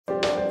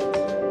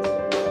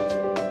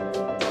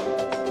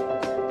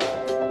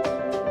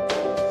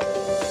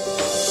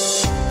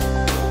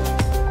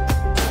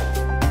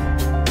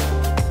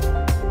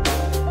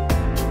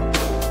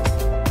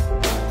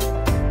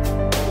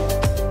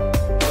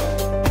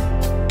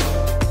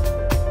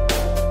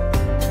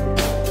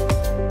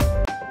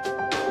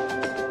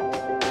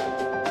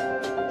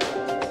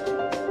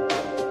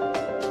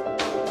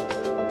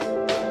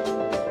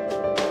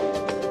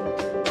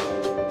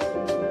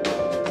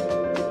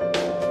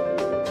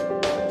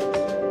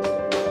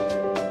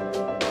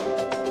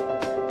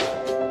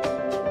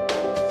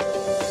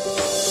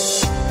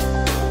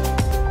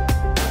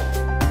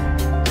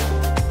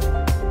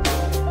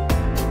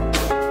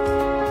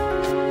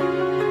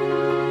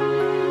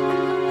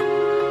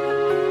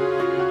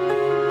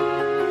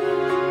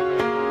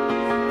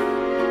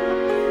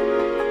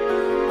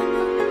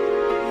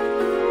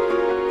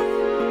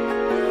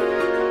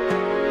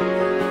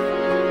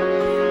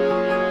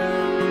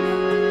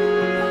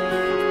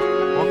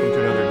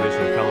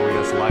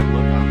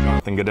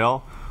Jonathan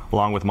Goodell,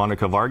 along with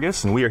Monica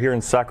Vargas, and we are here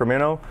in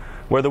Sacramento,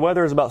 where the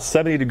weather is about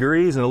 70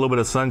 degrees and a little bit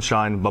of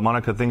sunshine, but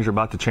Monica, things are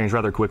about to change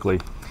rather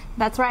quickly.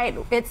 That's right.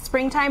 It's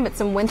springtime, but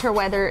some winter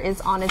weather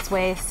is on its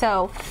way.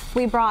 So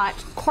we brought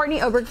Courtney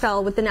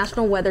Obergfell with the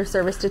National Weather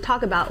Service to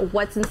talk about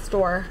what's in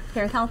store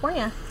here in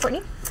California.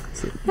 Courtney?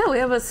 Yeah, we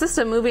have a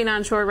system moving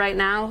onshore right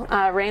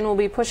now. Rain will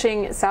be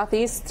pushing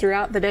southeast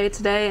throughout the day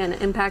today and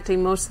impacting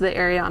most of the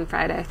area on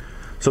Friday.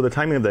 So the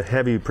timing of the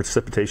heavy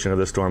precipitation of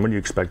this storm, when do you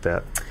expect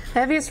that? The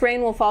heaviest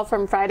rain will fall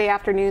from Friday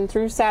afternoon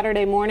through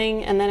Saturday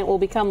morning, and then it will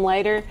become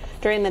lighter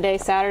during the day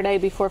Saturday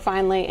before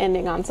finally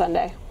ending on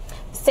Sunday.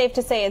 Safe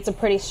to say it's a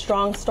pretty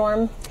strong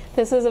storm.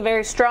 This is a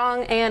very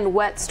strong and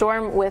wet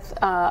storm with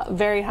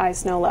very high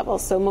snow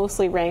levels, so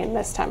mostly rain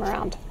this time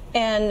around.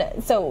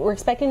 And so we're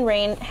expecting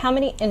rain. How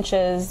many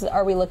inches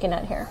are we looking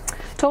at here?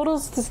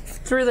 Totals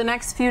through the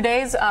next few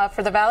days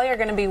for the valley are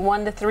going to be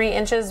 1 to 3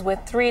 inches with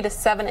 3 to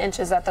 7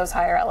 inches at those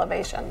higher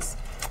elevations.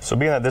 So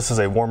being that this is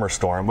a warmer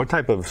storm, what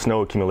type of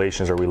snow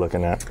accumulations are we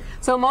looking at?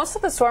 So most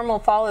of the storm will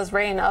fall as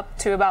rain up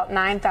to about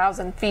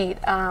 9,000 feet.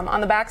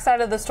 On the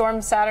backside of the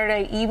storm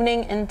Saturday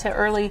evening into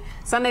early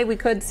Sunday, we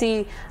could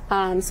see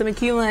some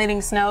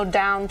accumulating snow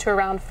down to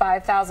around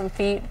 5,000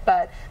 feet,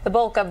 but the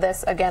bulk of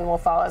this, again, will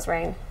fall as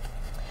rain.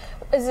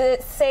 Is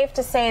it safe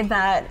to say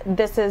that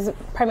this is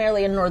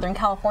primarily a Northern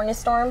California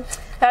storm?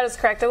 That is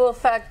correct. It will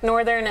affect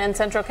Northern and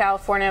Central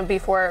California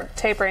before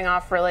tapering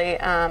off, really.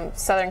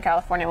 Southern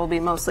California will be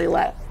mostly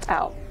let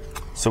out.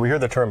 So we hear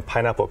the term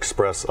Pineapple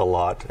Express a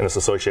lot, and it's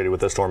associated with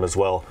this storm as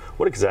well.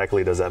 What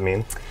exactly does that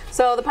mean?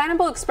 So the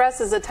Pineapple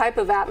Express is a type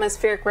of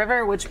atmospheric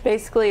river, which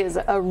basically is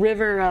a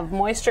river of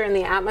moisture in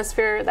the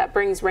atmosphere that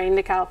brings rain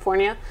to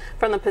California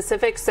from the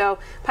Pacific. So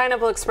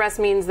Pineapple Express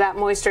means that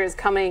moisture is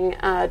coming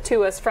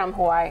to us from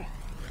Hawaii.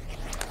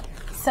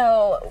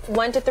 So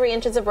 1 to 3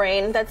 inches of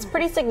rain, that's a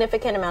pretty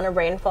significant amount of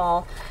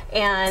rainfall,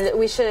 and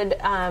we should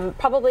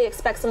probably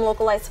expect some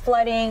localized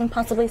flooding,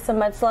 possibly some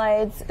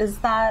mudslides. Is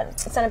that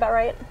sound about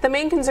right? The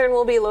main concern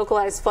will be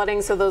localized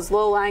flooding, so those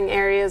low-lying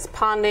areas,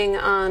 ponding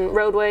on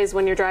roadways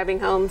when you're driving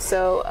home,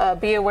 so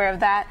be aware of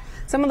that.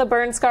 Some of the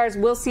burn scars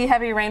will see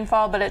heavy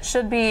rainfall, but it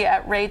should be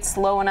at rates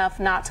low enough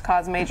not to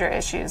cause major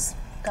issues.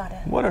 Got it.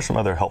 What are some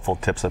other helpful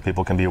tips that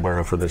people can be aware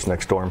of for this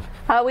next storm?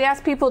 We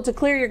ask people to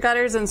clear your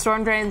gutters and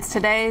storm drains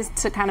today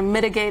to kind of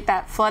mitigate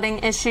that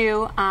flooding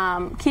issue.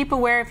 Keep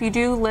aware if you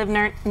do live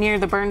near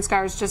the burn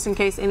scars, just in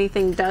case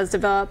anything does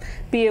develop.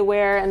 Be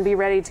aware and be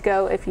ready to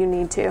go if you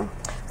need to.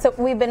 So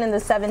we've been in the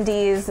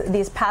 70s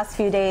these past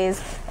few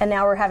days, and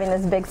now we're having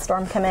this big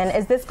storm come in.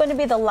 Is this going to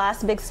be the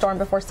last big storm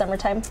before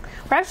summertime?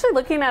 We're actually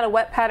looking at a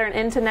wet pattern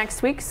into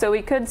next week, so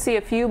we could see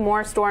a few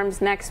more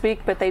storms next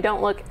week, but they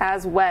don't look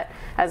as wet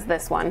as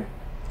this one. Do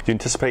you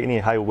anticipate any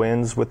high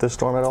winds with this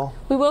storm at all?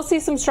 We will see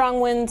some strong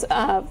winds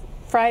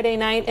Friday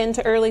night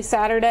into early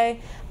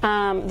Saturday.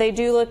 They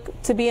do look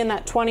to be in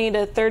that 20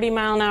 to 30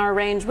 mile an hour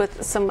range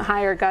with some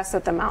higher gusts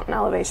at the mountain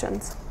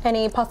elevations.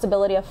 Any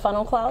possibility of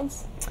funnel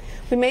clouds?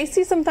 We may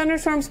see some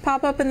thunderstorms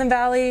pop up in the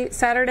valley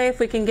Saturday if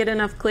we can get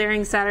enough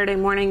clearing Saturday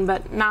morning,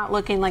 but not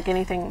looking like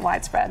anything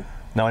widespread.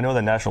 Now, I know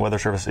the National Weather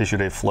Service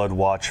issued a flood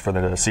watch for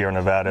the Sierra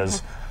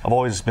Nevadas. I've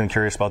always been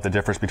curious about the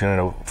difference between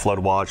a flood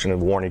watch and a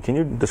warning. Can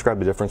you describe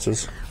the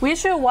differences? We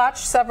issue a watch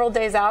several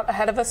days out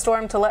ahead of a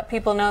storm to let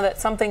people know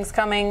that something's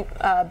coming.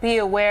 Be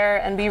aware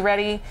and be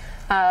ready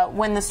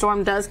when the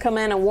storm does come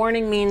in. A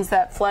warning means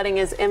that flooding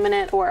is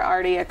imminent or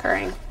already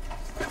occurring.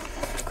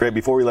 Great.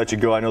 Before we let you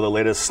go, I know the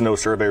latest snow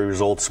survey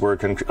results were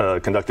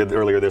conducted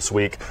earlier this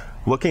week.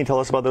 What can you tell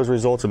us about those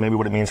results and maybe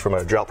what it means from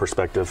a drought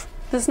perspective?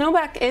 The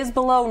snowpack is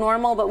below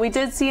normal, but we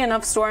did see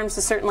enough storms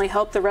to certainly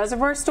help the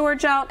reservoir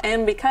storage out.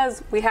 And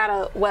because we had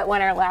a wet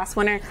winter last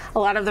winter, a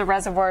lot of the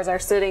reservoirs are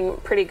sitting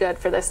pretty good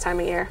for this time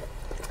of year.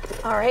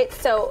 All right,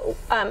 so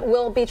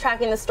we'll be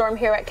tracking the storm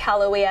here at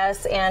Cal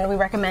OES, and we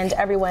recommend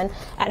everyone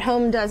at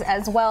home does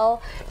as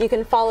well. You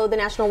can follow the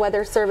National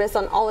Weather Service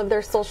on all of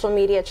their social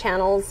media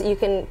channels. You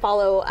can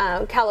follow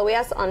Cal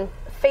OES on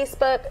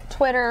Facebook,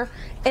 Twitter,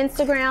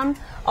 Instagram.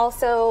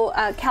 Also,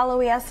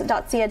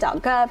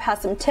 caloes.ca.gov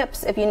has some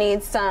tips if you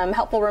need some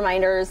helpful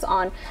reminders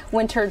on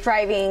winter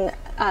driving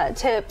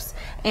tips.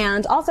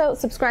 And also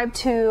subscribe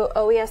to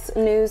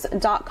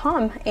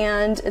oesnews.com.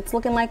 And it's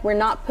looking like we're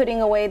not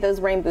putting away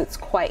those rain boots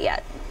quite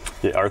yet.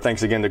 Yeah, our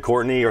thanks again to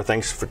Courtney. Our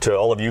thanks to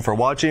all of you for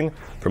watching.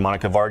 For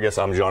Monica Vargas,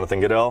 I'm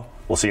Jonathan Goodell.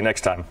 We'll see you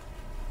next time.